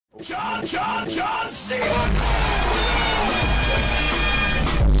John Cena!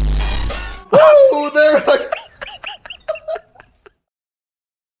 Woo! There I...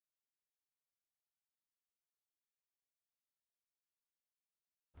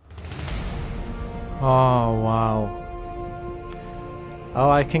 Oh, wow.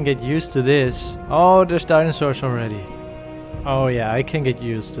 Oh, I can get used to this. Oh, there's dinosaurs already. Oh yeah, I can get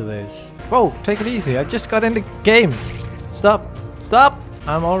used to this. Whoa, take it easy. I just got in the game. Stop. Stop!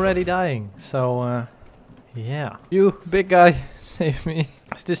 I'm already dying. So, yeah. You, big guy, save me.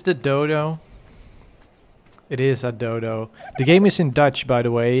 Is this the dodo? It is a dodo. The game is in Dutch, by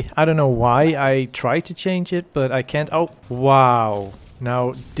the way. I don't know why I tried to change it, but I can't. Oh, wow.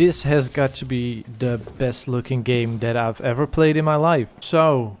 Now, this has got to be the best looking game that I've ever played in my life.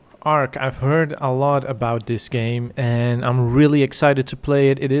 So, ARK, I've heard a lot about this game and I'm really excited to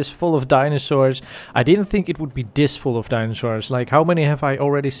play it. It is full of dinosaurs. I didn't think it would be this full of dinosaurs. Like, how many have I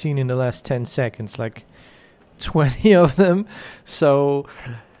already seen in the last 10 seconds? Like, 20 of them. So,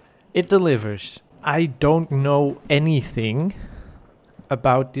 it delivers. I don't know anything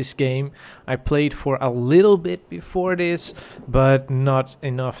about this game. I played for a little bit before this, but not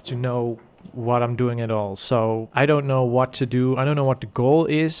enough to know what I'm doing at all. So I don't know what to do. I don't know what the goal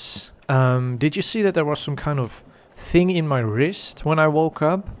is. Did you see that there was some kind of thing in my wrist when I woke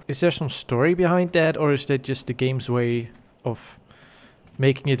up? Is there some story behind that, or is that just the game's way of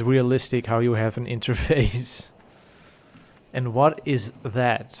making it realistic how you have an interface? And what is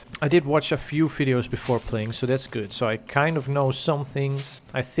that? I did watch a few videos before playing, so that's good. So I kind of know some things.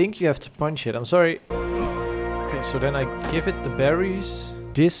 I think you have to punch it. I'm sorry. Okay, so then I give it the berries.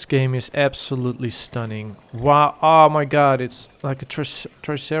 This game is absolutely stunning. Wow. Oh my god, it's like a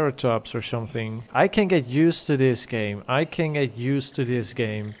triceratops or something. I can get used to this game. I can get used to this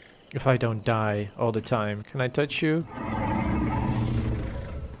game if I don't die all the time. Can I touch you?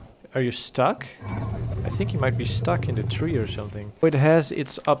 Are you stuck? I think you might be stuck in the tree or something. It has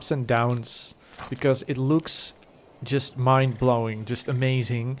its ups and downs because it looks just mind-blowing, just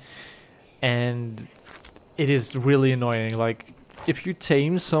amazing. And it is really annoying. Like, if you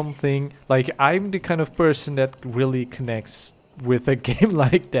tame something, like, I'm the kind of person that really connects with a game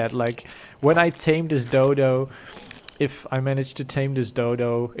like that. Like, when I tame this dodo, if I manage to tame this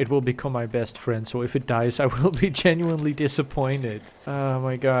dodo, it will become my best friend. So if it dies, I will be genuinely disappointed. Oh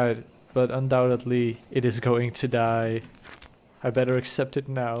my god. But undoubtedly, it is going to die. I better accept it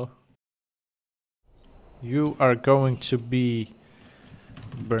now. You are going to be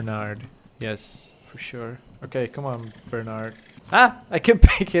Bernard. Yes, for sure. Okay, come on, Bernard. Ah! I can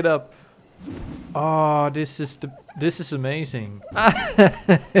pick it up. Oh, this is amazing.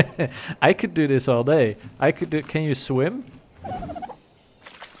 I could do this all day. I could do. Can you swim?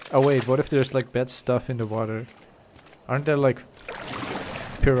 Oh wait, what if there's like bad stuff in the water? Aren't there like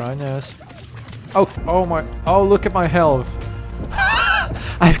piranhas? Oh my, oh look at my health.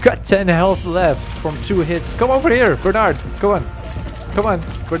 I've got 10 health left from 2 hits. Come over here, Bernard. Come on. Come on,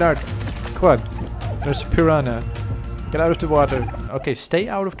 Bernard. Come on. There's a piranha. Get out of the water. Okay, stay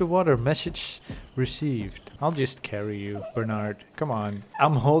out of the water. Message received. I'll just carry you, Bernard. Come on.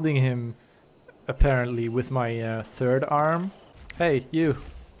 I'm holding him apparently with my third arm. Hey, you.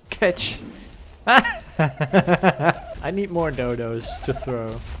 Catch. I need more dodos to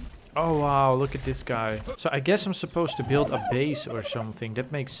throw. Oh wow, look at this guy. So I guess I'm supposed to build a base or something.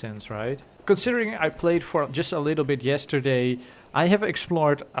 That makes sense, right? Considering I played for just a little bit yesterday, I have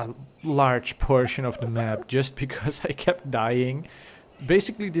explored a large portion of the map just because I kept dying.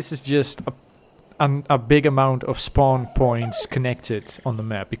 Basically, this is just a big amount of spawn points connected on the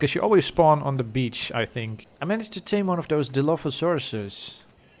map, because you always spawn on the beach, I think. I managed to tame one of those Dilophosaurus.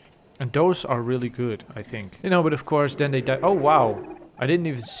 And those are really good, I think. You know, but of course, then they die. Oh, wow. I didn't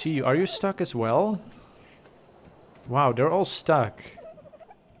even see you. Are you stuck as well? Wow, they're all stuck.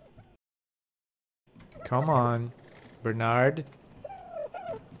 Come on, Bernard.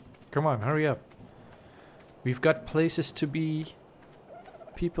 Come on, hurry up. We've got places to be,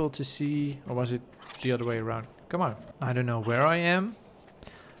 people to see. Or was it the other way around? Come on. I don't know where I am.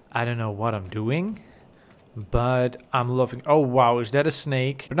 I don't know what I'm doing. But I'm loving... Oh, wow. Is that a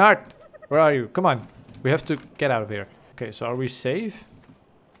snake? Bernard! Where are you? Come on. We have to get out of here. Okay, so are we safe?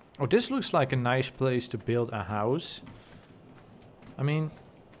 Oh, this looks like a nice place to build a house. I mean...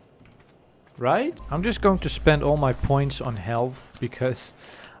 Right? I'm just going to spend all my points on health because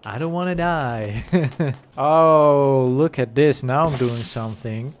I don't want to die. Oh, look at this. Now I'm doing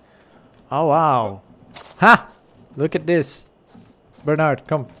something. Oh, wow. Ha! Look at this. Bernard,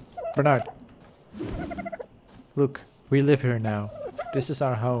 come. Bernard. Look, we live here now. This is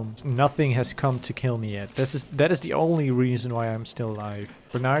our home. Nothing has come to kill me yet. That is the only reason why I'm still alive.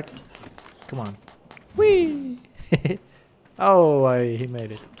 Bernard, come on. Whee! Oh, he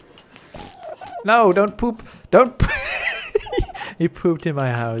made it. No, don't poop. Don't poop. He pooped in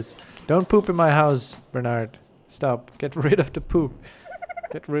my house. Don't poop in my house, Bernard. Stop. Get rid of the poop.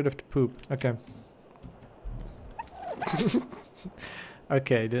 Get rid of the poop. Okay.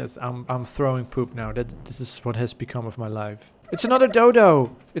 Okay, I'm throwing poop now. This is what has become of my life. It's another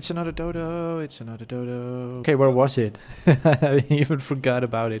dodo. It's another dodo. It's another dodo. Okay, where was it? I even forgot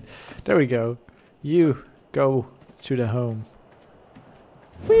about it. There we go. You go to the home.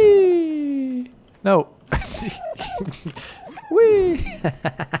 Whee! No. Whee!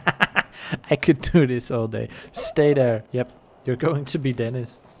 I could do this all day. Stay there. Yep, you're going to be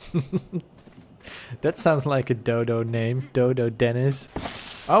Dennis. That sounds like a dodo name. Dodo Dennis.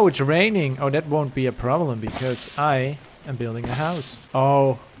 Oh, it's raining. Oh, that won't be a problem because I am building a house.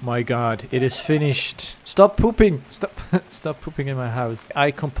 Oh my god, it is finished. Stop pooping. Stop stop pooping in my house.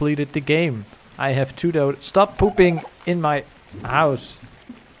 I completed the game. I have 2 dodos. Stop pooping in my house.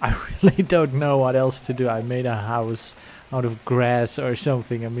 I really don't know what else to do. I made a house out of grass or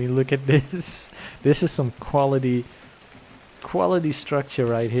something. I mean, look at this. This is some quality structure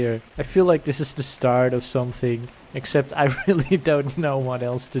right here. I feel like this is the start of something, except I really don't know what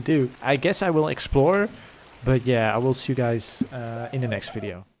else to do. I guess I will explore, but yeah, I will see you guys in the next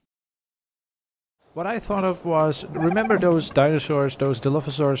video. What I thought of was, remember those dinosaurs, those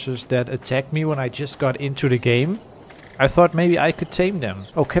Dilophosaurus that attacked me when I just got into the game? I thought maybe I could tame them.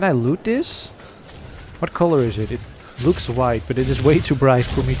 Oh, can I loot this? What color is it? It looks white, but it is way too bright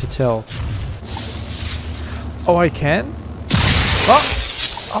for me to tell. Oh, I can? Oh!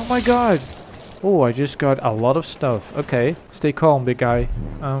 Oh my god! Oh, I just got a lot of stuff. Okay, stay calm, big guy.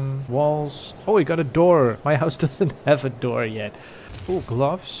 Walls. Oh, we got a door. My house doesn't have a door yet. Oh,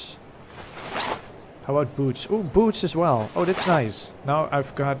 gloves. How about boots? Oh, boots as well. Oh, that's nice. Now I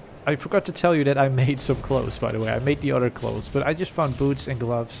forgot to tell you that I made some clothes, by the way. I made the other clothes, but I just found boots and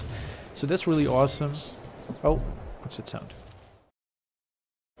gloves. So that's really awesome. Oh, what's that sound?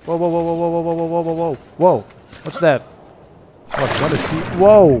 Whoa, whoa, whoa, whoa, whoa, whoa, whoa, whoa, whoa, whoa, whoa. What's that? What is he?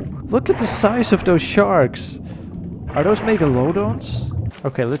 Whoa! Look at the size of those sharks. Are those megalodons?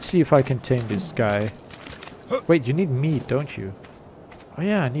 Okay, let's see if I can tame this guy. Wait, you need meat, don't you? Oh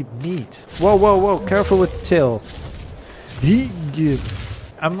yeah, I need meat. Whoa, whoa, whoa, careful with the tail.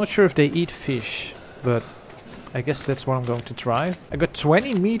 I'm not sure if they eat fish, but I guess that's what I'm going to try. I got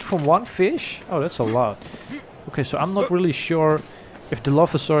 20 meat from 1 fish? Oh, that's a lot. Okay, so I'm not really sure if the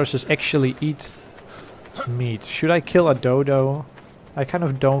Dilophosaurus actually eat meat. Should I kill a dodo? I kind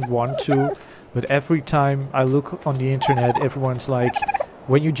of don't want to, but every time I look on the internet, everyone's like,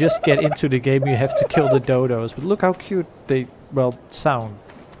 when you just get into the game, you have to kill the dodos. But look how cute they, well, sound.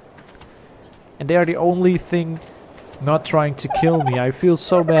 And they are the only thing not trying to kill me. I feel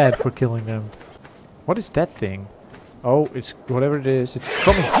so bad for killing them. What is that thing? Oh, it's whatever it is. It's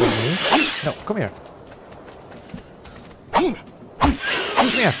coming for me. No, come here. Come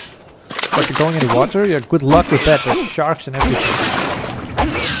here. What, you're going in the water? Yeah, good luck with that. There's sharks and everything.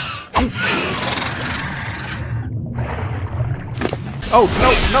 Oh,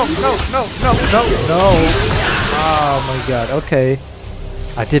 no, no, no, no, no, no, no. Oh my god, okay.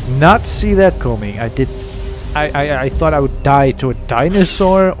 I did not see that coming. I thought I would die to a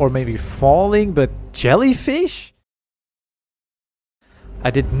dinosaur or maybe falling, but jellyfish? I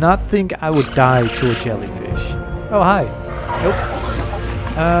did not think I would die to a jellyfish. Oh, hi. Nope.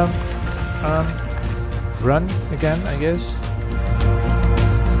 Run again, I guess.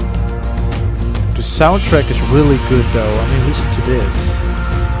 The soundtrack is really good though. I mean, listen to this.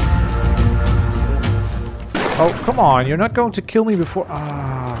 Oh, come on. You're not going to kill me before...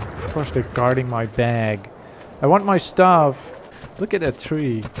 Ah, of course they're guarding my bag. I want my stuff. Look at that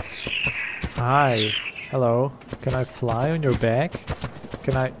tree. Hi. Hello. Can I fly on your back?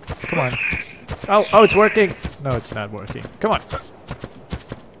 Can I... Come on. Oh, it's working. No, it's not working. Come on.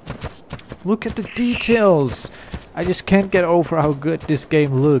 Look at the details. I just can't get over how good this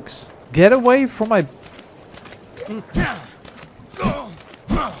game looks. Get away from my...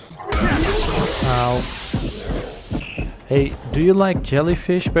 Ow. Hey, do you like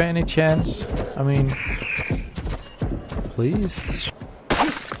jellyfish by any chance? I mean... Please?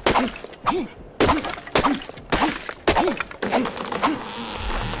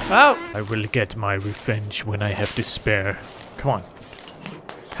 Oh! I will get my revenge when I have to spare. Come on.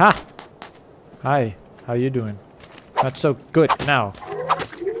 Ha! Hi, how you doing? Not so good now.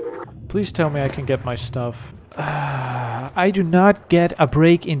 Please tell me I can get my stuff. I do not get a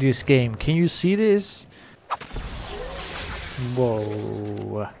break in this game. Can you see this?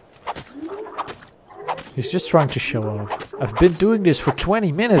 Whoa. He's just trying to show off. I've been doing this for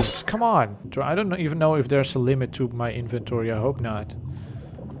 20 minutes. Come on. I don't even know if there's a limit to my inventory. I hope not.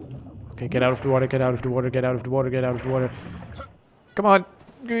 Okay, get out of the water, get out of the water, get out of the water, get out of the water. Come on.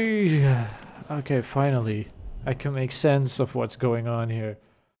 Okay, finally. I can make sense of what's going on here.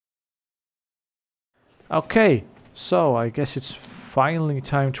 Okay, so I guess it's finally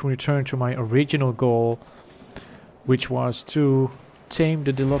time to return to my original goal, which was to tame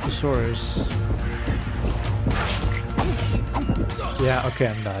the Dilophosaurus. Yeah, okay,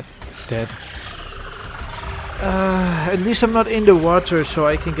 I'm not dead. At least I'm not in the water, so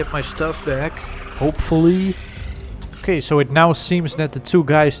I can get my stuff back. Hopefully. Okay, so it now seems that the two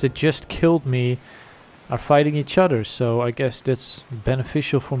guys that just killed me are fighting each other, so I guess that's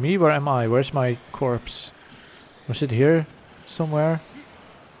beneficial for me. Where am I? Where's my corpse? Was it here somewhere?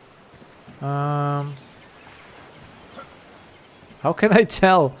 How can I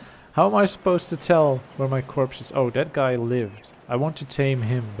tell? How am I supposed to tell where my corpse is? Oh, that guy lived. I want to tame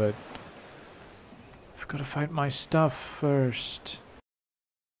him, but I've got to find my stuff first.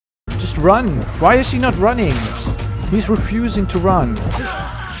 Just run! Why is he not running? He's refusing to run.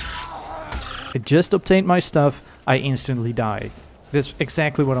 I just obtained my stuff, I instantly die. That's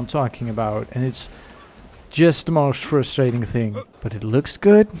exactly what I'm talking about, and it's just the most frustrating thing. But it looks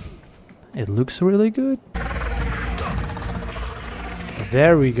good. It looks really good.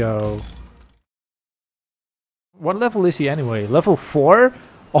 There we go. What level is he anyway? Level 4?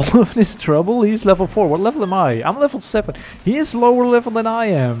 All of this trouble? He's level 4. What level am I? I'm level 7. He is lower level than I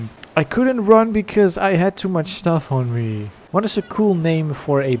am. I couldn't run because I had too much stuff on me. What is a cool name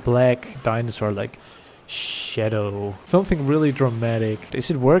for a black dinosaur? Like Shadow. Something really dramatic.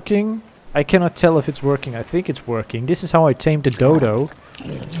 Is it working? I cannot tell if it's working. I think it's working. This is how I tamed the dodo.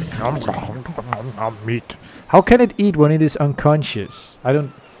 Meat. How can it eat when it is unconscious? I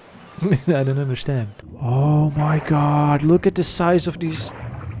don't I don't understand. Oh my god, look at the size of these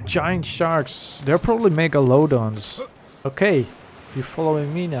giant sharks. They're probably megalodons. Okay, you're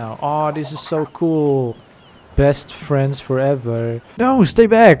following me now. Oh, this is so cool. Best friends forever. No, stay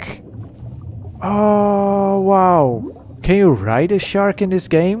back. Oh, wow. Can you ride a shark in this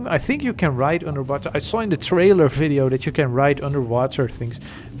game? I think you can ride underwater. I saw in the trailer video that you can ride underwater things.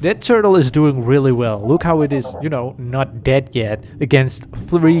 That turtle is doing really well. Look how it is, you know, not dead yet against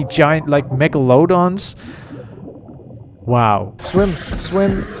 3 giant, like, megalodons. Wow. Swim,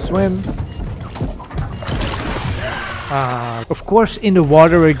 swim, swim. Of course, in the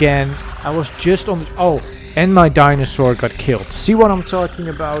water again. I was just on the... Oh, and my dinosaur got killed. See what I'm talking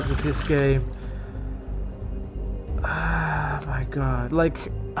about with this game? Ah, my god. Like,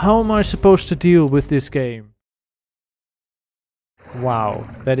 how am I supposed to deal with this game? Wow,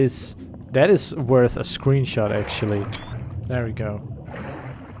 that is worth a screenshot actually. There we go.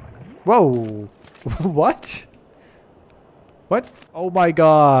 Whoa! What? What? Oh my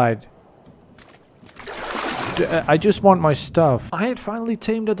god. I just want my stuff. I had finally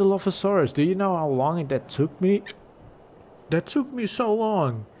tamed a Dilophosaurus. Do you know how long that took me? That took me so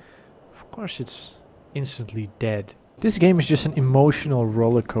long. Of course it's instantly dead. This game is just an emotional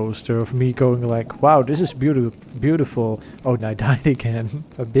roller coaster of me going like, wow, this is beautiful. Oh, and I died again.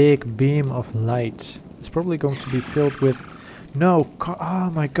 A big beam of light. It's probably going to be filled with... No, oh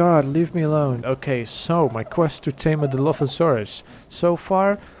my god, leave me alone. Okay, so my quest to tame a Dilophosaurus. So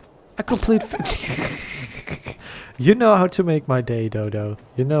far, a complete... You know how to make my day, Dodo.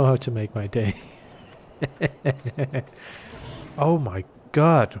 You know how to make my day. Oh my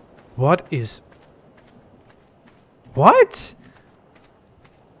god. What is... What?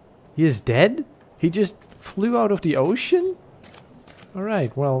 He is dead? He just flew out of the ocean?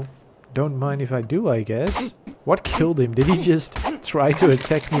 Alright, well, don't mind if I do, I guess. What killed him? Did he just try to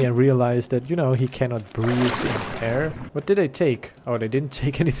attack me and realize that, you know, he cannot breathe in air? What did they take? Oh, they didn't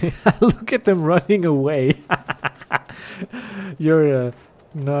take anything. Look at them running away. You're a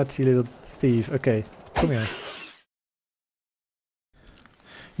naughty little thief. Okay, come here.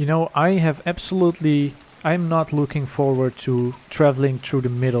 You know, I'm not looking forward to traveling through the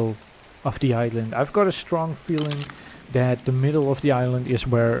middle of the island. I've got a strong feeling that the middle of the island is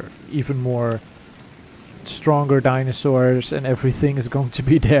where even more stronger dinosaurs and everything is going to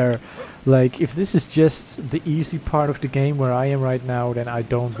be there. Like, if this is just the easy part of the game where I am right now, then I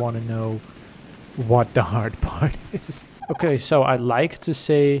don't want to know what the hard part is. Okay, so I like to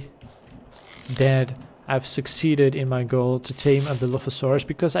say that I've succeeded in my goal to tame a Dilophosaurus,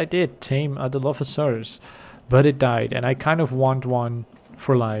 because I did tame a Dilophosaurus, but it died, and I kind of want one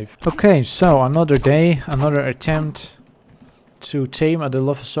for life. Okay, so another day, another attempt to tame a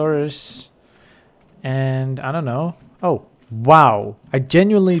Dilophosaurus, and I don't know. Oh, wow. I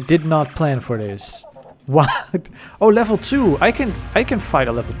genuinely did not plan for this. What? Oh, level 2. I can fight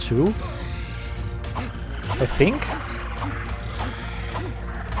a level 2. I think.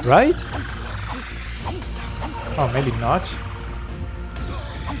 Right? Oh, maybe not.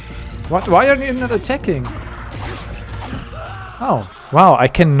 What? Why are you not attacking? Oh, wow, I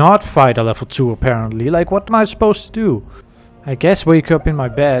cannot fight a level 2 apparently. Like, what am I supposed to do? I guess wake up in my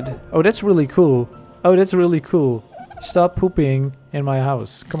bed. Oh, that's really cool. Oh, that's really cool. Stop pooping in my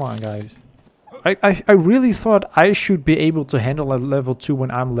house. Come on, guys. I really thought I should be able to handle a level 2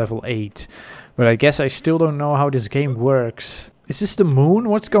 when I'm level 8. But I guess I still don't know how this game works. Is this the moon?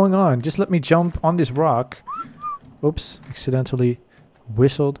 What's going on? Just let me jump on this rock. Oops, accidentally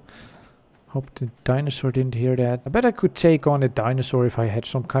whistled. Hope the dinosaur didn't hear that. I bet I could take on a dinosaur if I had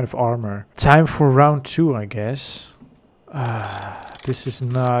some kind of armor. Time for round 2, I guess. This is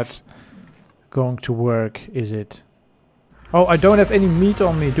not going to work, is it? Oh, I don't have any meat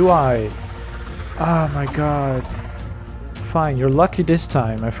on me, do I? Oh my god. Fine, you're lucky this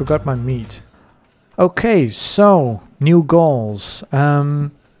time. I forgot my meat. Okay, so new goals.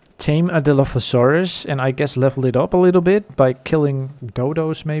 Tame a Dilophosaurus and I guess level it up a little bit by killing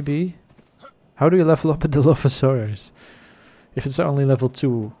dodos maybe. How do you level up a Dilophosaurus? If it's only level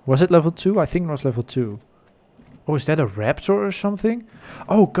 2. Was it level 2? I think it was level 2. Oh, is that a raptor or something?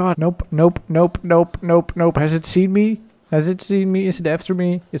 Oh god, nope, nope, nope, nope, nope, nope. Has it seen me? Has it seen me? Is it after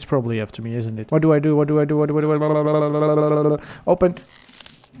me? It's probably after me, isn't it? What do I do? What do I do? What do I do? Open.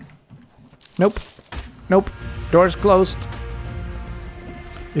 Nope. Nope. Door's closed.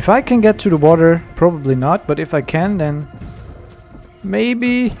 If I can get to the water, probably not. But if I can, then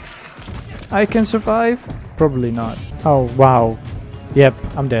maybe I can survive. Probably not. Oh, wow. Yep,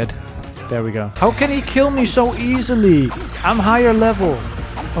 I'm dead. There we go. How can he kill me so easily? I'm higher level.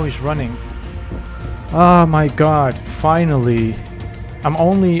 Oh, he's running. Oh my god, finally. I'm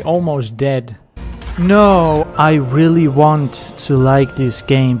only almost dead. No, I really want to like this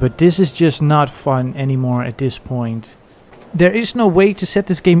game, but this is just not fun anymore at this point. There is no way to set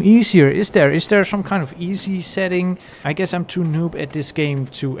this game easier, is there? Is there some kind of easy setting? I guess I'm too noob at this game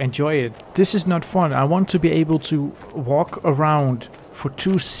to enjoy it. This is not fun. I want to be able to walk around for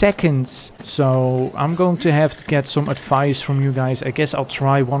 2 seconds. So I'm going to have to get some advice from you guys. I guess I'll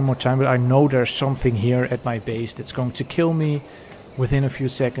try one more time, but I know there's something here at my base that's going to kill me within a few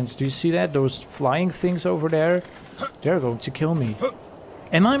seconds. Do you see that? Those flying things over there? They're going to kill me.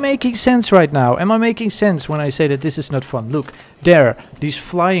 Am I making sense right now? Am I making sense when I say that this is not fun? Look, there, these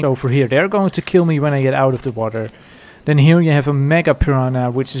flying over here, they're going to kill me when I get out of the water. Then here you have a mega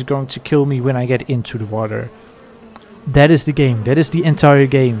piranha, which is going to kill me when I get into the water. That is the game. That is the entire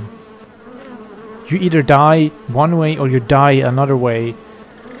game. You either die one way or you die another way.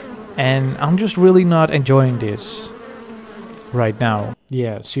 And I'm just really not enjoying this right now.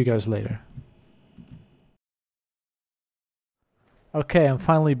 Yeah, see you guys later. Okay, I'm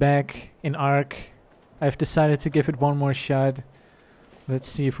finally back in ARK. I've decided to give it one more shot. Let's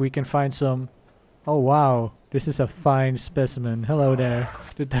see if we can find some... Oh wow, this is a fine specimen. Hello there.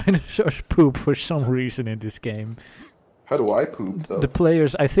 The dinosaurs poop for some reason in this game. How do I poop though? The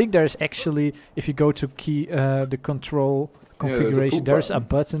players, I think there's actually, if you go to key the control configuration, there's a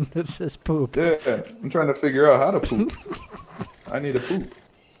button that says poop. Yeah, I'm trying to figure out how to poop. I need to poop.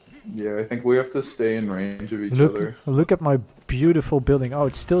 Yeah, I think we have to stay in range of each other. Look at my beautiful building. Oh,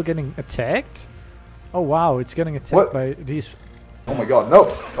 it's still getting attacked? Oh wow, it's getting attacked by these... Oh my god,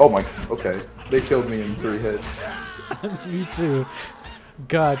 no! Oh my, okay. They killed me in 3 hits. Me too.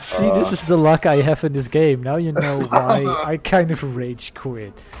 God, see, this is the luck I have in this game. Now you know why I kind of rage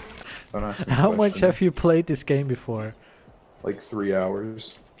quit. How much have you played this game before? Like 3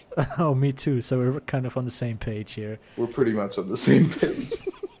 hours. Oh, me too. So we're kind of on the same page here. We're pretty much on the same page.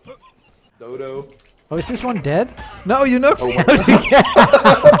 Dodo. Oh, is this one dead? No, you knocked me out again!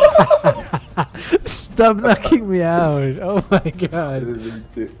 Stop knocking me out! Oh my god.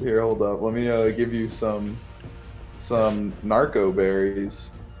 Here, hold up. Let me give you some narco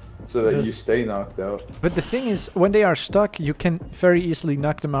berries so that you stay knocked out. But the thing is, when they are stuck, you can very easily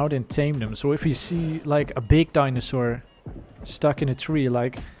knock them out and tame them. So if you see like a big dinosaur stuck in a tree,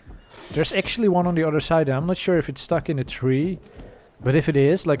 like there's actually one on the other side. I'm not sure if it's stuck in a tree, but if it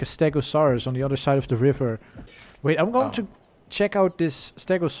is, like a stegosaurus on the other side of the river. Wait, I'm going to check out this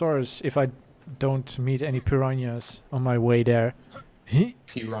stegosaurus if I don't meet any piranhas on my way there.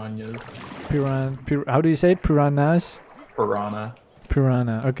 Piranhas. How do you say it? Piranhas? Piranha.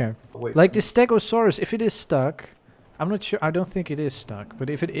 Piranha, okay. Wait, like the stegosaurus, if it is stuck, I'm not sure, I don't think it is stuck, but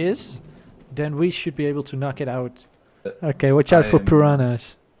if it is, then we should be able to knock it out. Okay, watch out for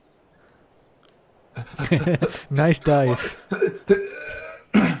piranhas. Nice dive.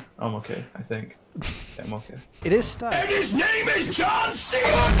 I'm okay, I think. Yeah, I'm okay. It is stuck. And his name is John C.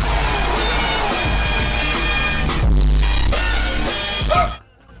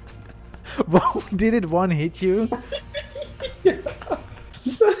 Whoa, did it one hit you?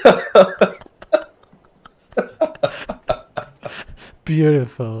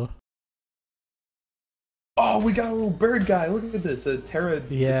 Beautiful. Oh, we got a little bird guy. Look at this. A Terra.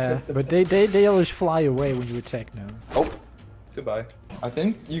 Yeah, but they always fly away when you attack now. Oh, goodbye. I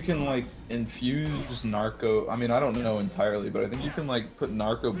think you can like infuse narco. I mean, I don't know entirely, but I think you can like put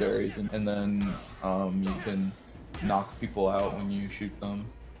narco berries in, and then you can knock people out when you shoot them.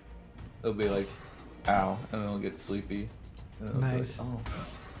 They'll be like, ow, and they'll get sleepy. And they'll be Nice. Like, oh.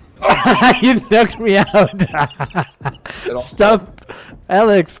 You knocked me out. Stop,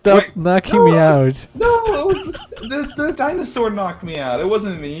 Alex! Stop knocking me out. No, it was the dinosaur knocked me out. It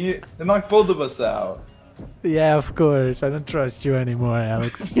wasn't me. It knocked both of us out. Yeah, of course. I don't trust you anymore,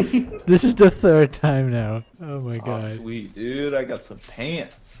 Alex. This is the third time now. Oh my Oh, god. sweet, dude. I got some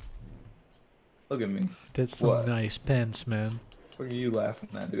pants. Look at me. That's some What? nice pants, man. What are you laughing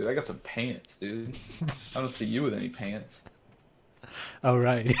at, dude? I got some pants, dude. I don't see you with any pants. Oh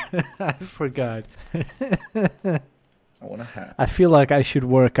right, I forgot. I want a hat. I feel like I should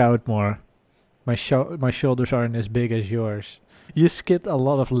work out more. My shoulders aren't as big as yours. You skipped a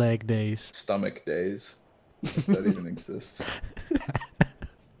lot of leg days. Stomach days. If that even exists.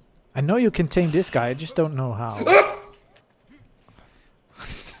 I know you can tame this guy, I just don't know how.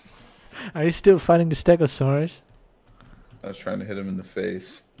 Are you still fighting the Stegosaurus? I was trying to hit him in the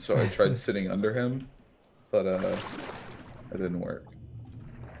face, so I tried sitting under him, but that didn't work,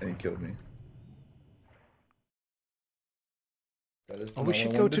 and he killed me. Oh, we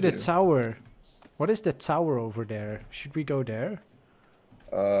should go to the tower. What is the tower over there? Should we go there?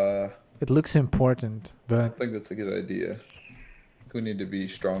 I It looks important, but... think that's a good idea. We need to be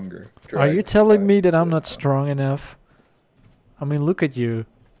stronger. Are you telling me that I'm not strong enough? I mean, look at you.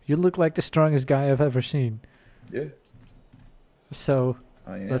 You look like the strongest guy I've ever seen. Yeah, So,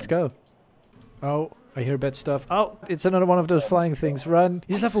 I am. let's go. Oh, I hear bad stuff. Oh, it's another one of those flying things. Run.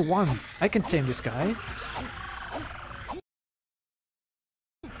 He's level 1. I can tame this guy.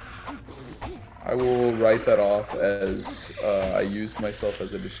 I will write that off as I used myself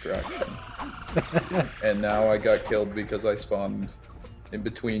as a distraction. And now I got killed because I spawned in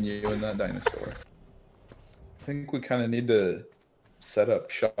between you and that dinosaur. I think we kind of need to set up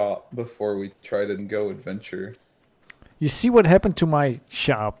shop before we try to go adventure. You see what happened to my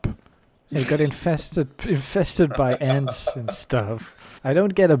shop? It got infested by ants and stuff. I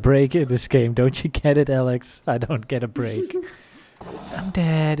don't get a break in this game. Don't you get it, Alex? I don't get a break. I'm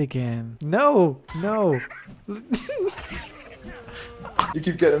dead again. No, no. You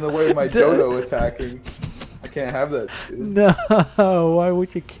keep getting in the way of my dodo attacking. I can't have that, dude. No, why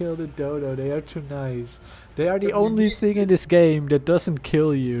would you kill the dodo? They are too nice. They are the But we only need thing in this game that doesn't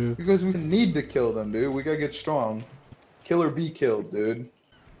kill you. Because we need to kill them, dude. We gotta get strong. Kill or be killed, dude.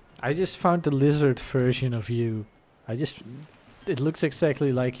 I just found the lizard version of you. It looks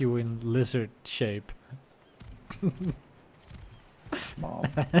exactly like you in lizard shape. Mom.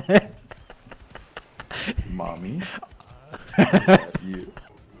 Mommy. Is that you?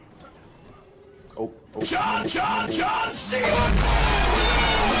 Oh, John C.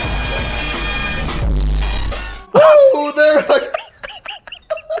 Woo! There I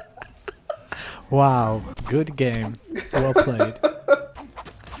Wow, good game. Well played.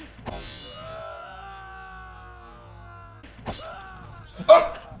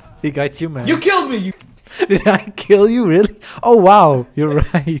 He got you, man. You killed me! You Did I kill you, really? Oh, wow, you're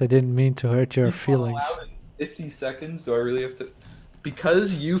right. I didn't mean to hurt your feelings. 50 seconds? Do I really have to?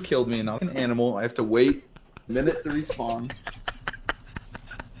 Because you killed me and not an animal, I have to wait a minute to respawn.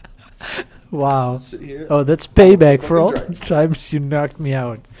 Wow. Sit here. Oh, that's payback for all the times you knocked me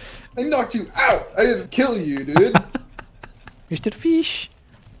out. I knocked you out! I didn't kill you, dude! Mr. Fish!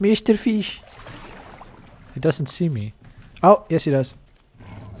 Mr. Fish! He doesn't see me. Oh, yes he does.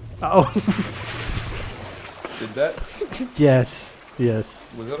 Oh. Did that? Yes.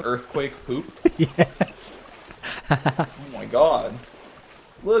 Yes. Was that earthquake poop? Yes. Oh my god.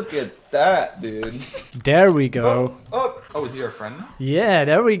 Look at that, dude. There we go. Oh, is he our friend? Yeah,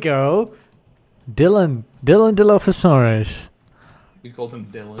 there we go. Dylan Dilophosaurus. We called him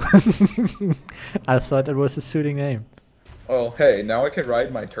Dylan. I thought that was a suiting name. Oh, hey, now I can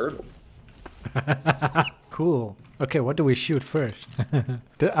ride my turtle. Cool. Okay, what do we shoot first?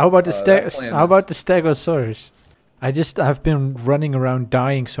 How about the that plan How about the is- Stegosaurus? I've been running around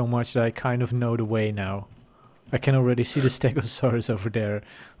dying so much that I kind of know the way now. I can already see the Stegosaurus over there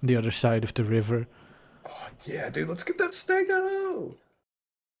on the other side of the river. Oh, yeah, dude, let's get that stego!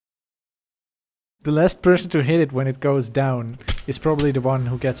 The last person to hit it when it goes down is probably the one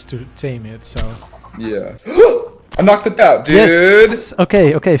who gets to tame it, so... Yeah. I knocked it out, dude! Yes!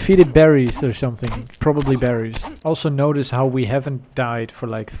 Okay, okay, feed it berries or something. Probably berries. Also notice how we haven't died for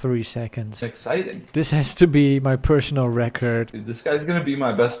like 3 seconds. Exciting. This has to be my personal record. Dude, this guy's gonna be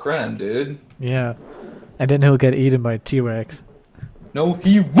my best friend, dude. Yeah. And then he'll get eaten by a T-Rex. No,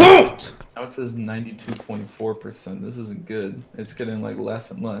 he won't! Now it says 92.4%. This isn't good. It's getting like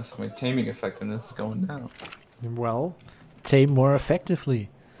less and less. My taming effectiveness is going down. Well, tame more effectively.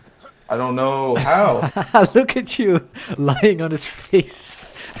 I don't know how. Look at you lying on its face.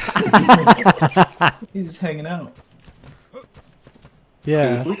 He's just hanging out. Yeah.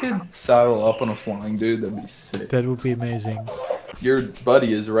 Dude, if we could saddle up on a flying dude, that'd be sick. That would be amazing. Your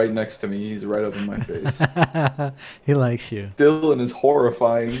buddy is right next to me. He's right up in my face. He likes you. Dylan is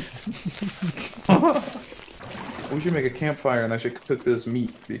horrifying. We should make a campfire and I should cook this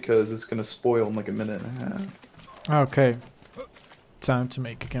meat because it's gonna spoil in like a minute and a half. Okay. Time to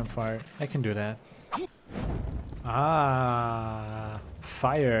make a campfire. I can do that. Ah,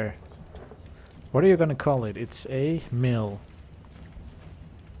 fire. What are you gonna call it? It's a mill.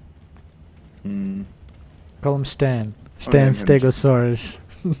 Hmm. Call him Stan. Stan Stegosaurus.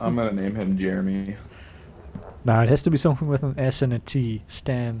 I'm gonna name him Jeremy. No, it has to be something with an S and a T.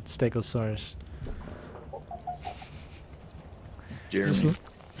 Stan Stegosaurus. Jeremy.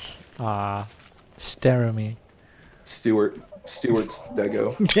 Ah, Staremy. Stuart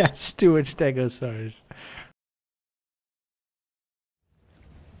Stego. Yeah, Stuart Stegosaurus.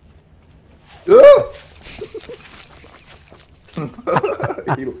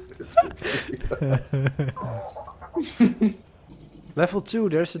 Level 2,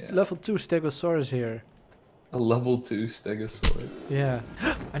 there's a level 2 Stegosaurus here. A level 2 Stegosaurus. Yeah.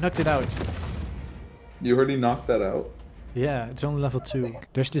 I knocked it out. You already knocked that out? Yeah, it's only level 2.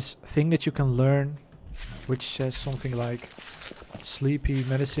 There's this thing that you can learn, which says something like sleepy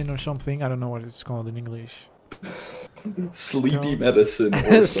medicine or something. I don't know what it's called in English. Sleepy medicine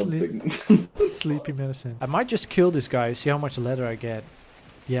or something. Sleepy medicine. I might just kill this guy, see how much leather I get.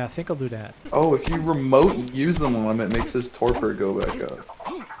 Yeah, I think I'll do that. Oh, if you remote use them on him, it makes his torpor go back up.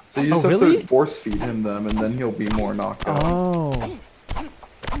 So you just have really? to force feed him them, and then he'll be more knocked out. Oh.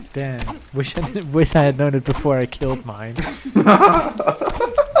 Damn. Wish I had known it before I killed mine.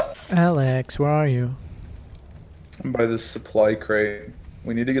 Alex, where are you? I'm by this supply crate.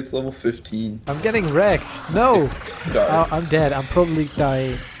 We need to get to level 15. I'm getting wrecked. No! Die. I'm dead. I'm probably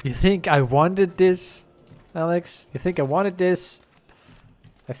dying. You think I wanted this, Alex? You think I wanted this?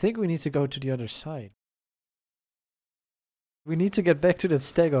 I think we need to go to the other side. We need to get back to that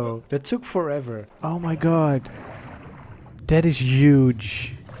stego. That took forever. Oh my god. That is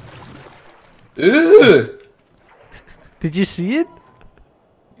huge. Ugh! Did you see it?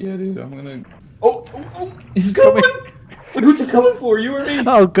 Yeah, dude, I'm gonna... Oh, he's coming! But who's he coming for, you or me?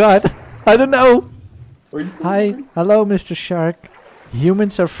 Oh god. I don't know. Are you Hi. Hello, Mr. Shark.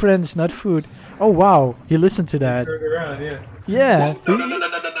 Humans are friends, not food. Oh wow. He listened to that. Turn around, yeah. Yeah.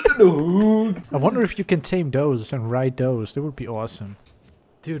 No. I wonder if you can tame those and ride those. That would be awesome.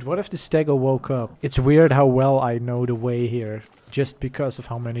 Dude, what if the stego woke up? It's weird how well I know the way here, just because of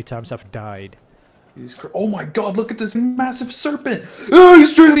how many times I've died. Oh my god, look at this massive serpent! Oh,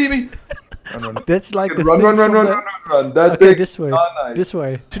 he's trying to eat me! Run. That's like the Run, thing run, run, from run, the- run, run, run. That Okay, big. this way. Oh, nice. This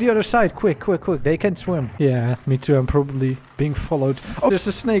way. To the other side. Quick, quick, quick. They can swim. Yeah, me too. I'm probably being followed. Oh, there's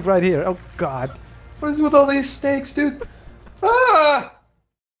a snake right here. Oh god. What is with all these snakes, dude? Ah!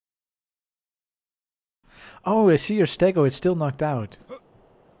 Oh, I see your stego. It's still knocked out.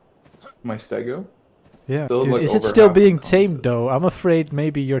 My stego? Yeah. Still, Dude, like, is it over still half being the tamed though? I'm afraid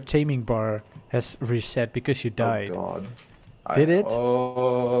maybe your taming bar has reset because you died. Oh god. Did it?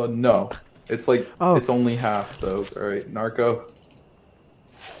 Oh, no. It's like, Oh. it's only half though. Alright, Narco.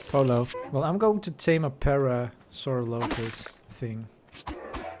 Polo. Well, I'm going to tame a Parasaurolophus thing.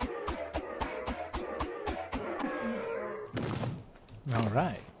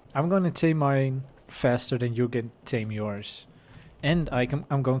 Alright. I'm going to tame mine faster than you can tame yours. And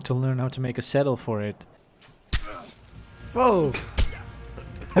I'm going to learn how to make a saddle for it. Whoa!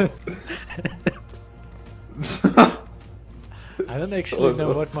 I don't actually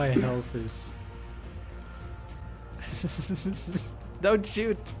know what my health is. Don't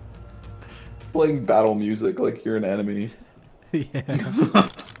shoot! Playing battle music like you're an enemy. Yeah.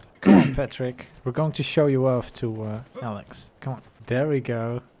 Come on, Patrick. We're going to show you off to Alex. Come on. There we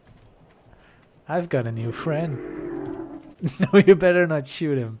go. I've got a new friend. No, you better not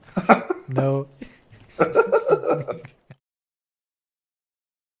shoot him. No.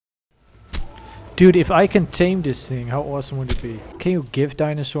 Dude, if I can tame this thing, how awesome would it be? Can you give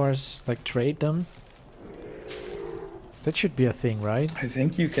dinosaurs, like trade them? That should be a thing, right? I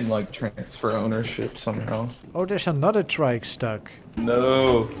think you can like transfer ownership somehow. Oh, there's another trike stuck.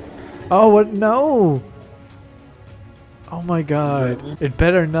 No. Oh, what? No! Oh my god. It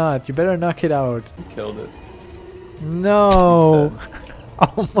better not. You better knock it out. Killed it. No!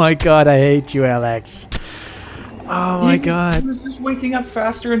 Oh my god, I hate you, Alex. Oh my god. He was just waking up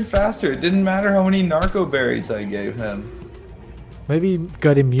faster and faster. It didn't matter how many narco berries I gave him. Maybe he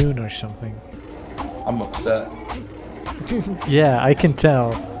got immune or something. I'm upset. Yeah, I can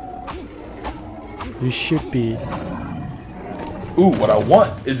tell. You should be. Ooh, what I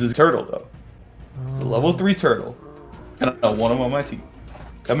want is this turtle though. It's a level 3 turtle. And I want him on my team.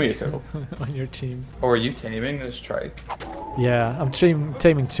 Come here, turtle. On your team. Oh, are you taming this trike? Yeah, I'm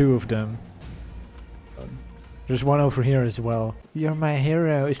taming 2 of them. There's one over here as well. You're my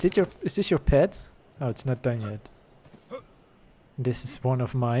hero. Is this your pet? Oh, it's not done yet. This is one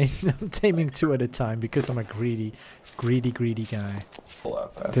of mine. I'm taming 2 at a time because I'm a greedy guy.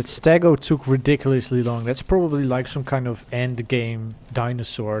 That stego took ridiculously long. That's probably like some kind of end game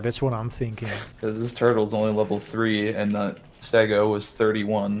dinosaur. That's what I'm thinking. Because this turtle's only level 3 and that stego was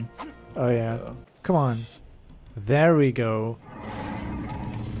 31. Oh yeah. So. Come on. There we go.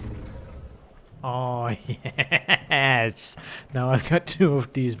 Oh yes. Now I've got 2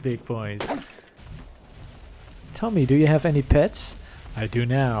 of these big boys. Tell me, do you have any pets? I do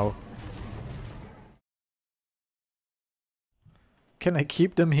now. Can I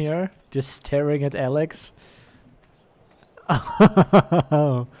keep them here? Just staring at Alex?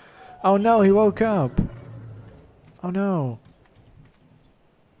 Oh no, he woke up. Oh no.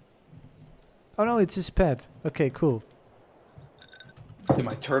 Oh no, it's his pet. Okay, cool. Did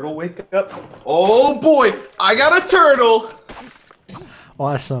my turtle wake up? Oh boy, I got a turtle!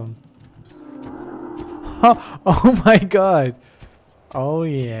 Awesome. Oh my god. Oh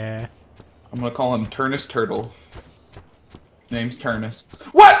yeah. I'm gonna call him Turnus Turtle. His name's Turnus.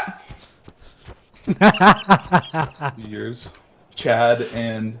 What? Yours. Chad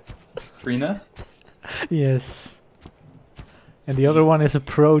and Trina? Yes. And the other one is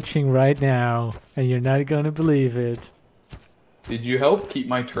approaching right now. And you're not gonna believe it. Did you help keep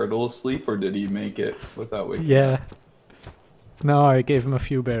my turtle asleep or did he make it without waking up? Yeah. No, I gave him a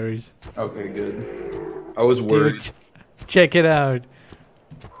few berries. Okay, good. I was worried. Dude, check it out.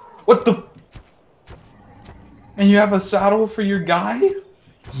 What the? And you have a saddle for your guy?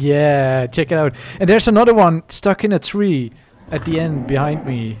 Yeah, check it out. And there's another one stuck in a tree at the end behind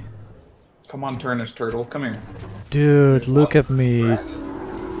me. Come on, Turnus Turtle, come here. Dude, look at me.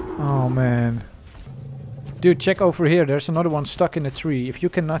 Oh man. Dude, check over here. There's another one stuck in a tree. If you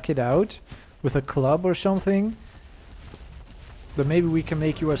can knock it out with a club or something, then maybe we can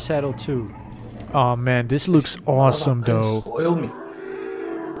make you a saddle too. Oh man, this looks awesome though. Spoil me.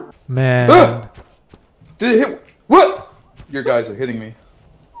 Man. Ah! Did it hit? What? Your guys are hitting me.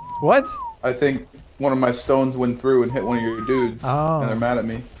 What? I think one of my stones went through and hit one of your dudes, and they're mad at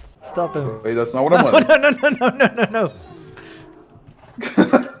me. Stop him. Wait, that's not what I wanted. No.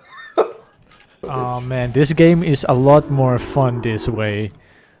 Oh man, this game is a lot more fun this way.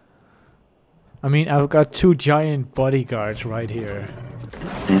 I mean, I've got 2 giant bodyguards right here.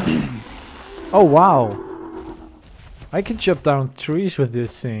 Oh wow. I can chop down trees with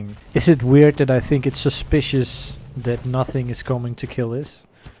this thing. Is it weird that I think it's suspicious that nothing is coming to kill us?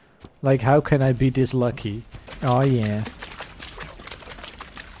 Like, how can I be this lucky? Oh yeah.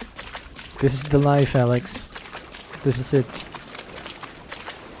 This is the life, Alex. This is it.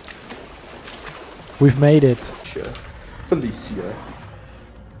 We've made it. Felicia.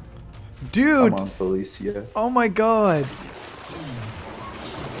 Dude! Come on, Felicia. Oh my god!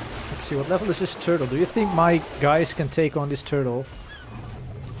 Let's see, what level is this turtle? Do you think my guys can take on this turtle?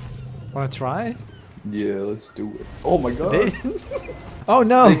 Wanna try? Yeah, let's do it. Oh my god. Oh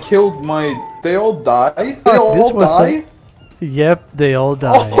no! They killed my... They all die? They all die? Yep, they all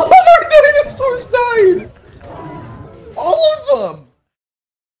died. All our dinosaurs died! All of them!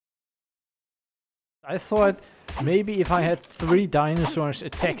 I thought maybe if I had 3 dinosaurs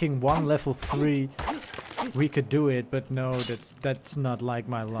attacking one level 3, we could do it, but no, that's not like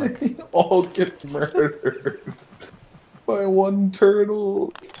my luck. They all get murdered by one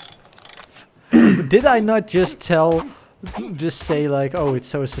turtle. Did I not just say like, oh, it's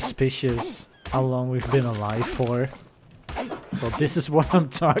so suspicious how long we've been alive for? Well, this is what I'm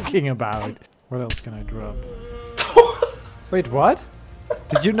talking about. What else can I drop? Wait, what?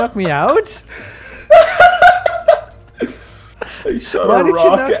 Did you knock me out? I shot Why a did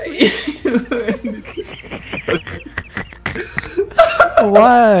rock at you.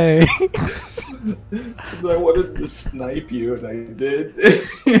 Why? Because I wanted to snipe you, and I did.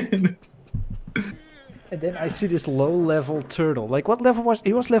 And then I see this low-level turtle. Like, what level was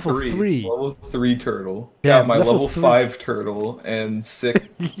he? Was level 3. Level 3 turtle. Yeah, Yeah, my level 3. 5 turtle and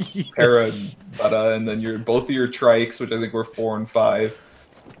sick Yes. parabutta, and then both of your trikes, which I think were 4 and 5,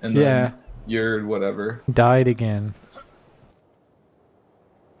 and then Yeah. your whatever. Died again.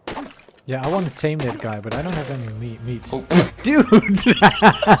 Yeah, I want to tame that guy, but I don't have any meat. Oh. Dude,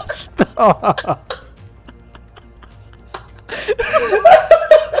 stop!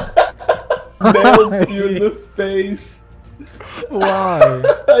 Nailed you in the face. Why?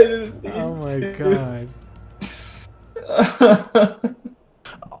 I didn't need Oh my to. god.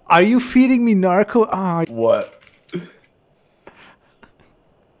 Are you feeding me narco? Ah, What?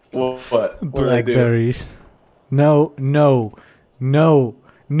 What? What did I do? blackberries. No, no, no,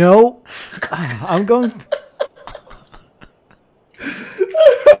 no. I'm going to...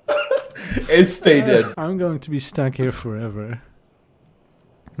 And stay dead. I'm going to be stuck here forever.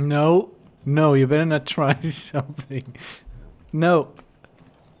 No, no, you better not try something. No.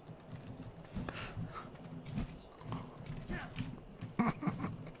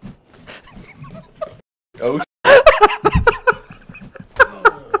 Oh.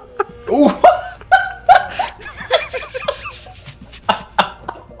 Ooh.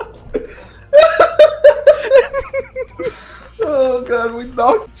 Oh god, we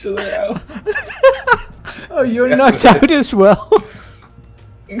knocked each other out. Oh, you're knocked out as well.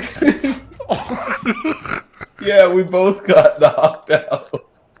 Yeah, we both got knocked out.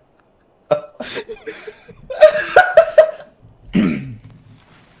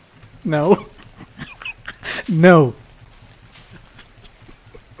 No. No.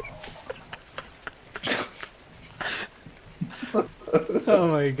 Oh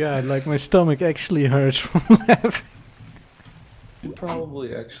my god, like my stomach actually hurts from laughing.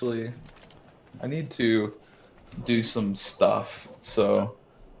 Probably actually. I need to do some stuff, so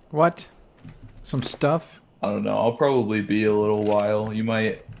What? Some stuff? I don't know. I'll probably be a little while. You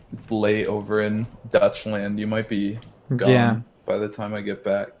might. It's late over in Dutchland. You might be gone Yeah. by the time I get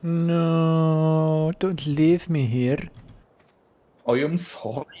back. No, don't leave me here. Oh, I'm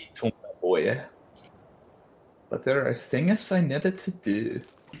sorry, to my boy. But there are things I needed to do.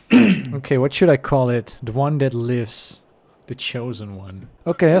 Okay, what should I call it? The one that lives. The chosen one.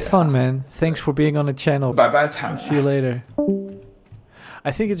 Okay, have fun, man. Thanks for being on the channel. Bye bye, time. See you later.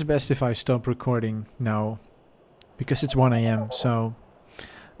 I think it's best if I stop recording now. Because it's 1 AM, so...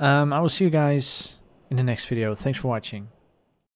 I will see you guys in the next video. Thanks for watching.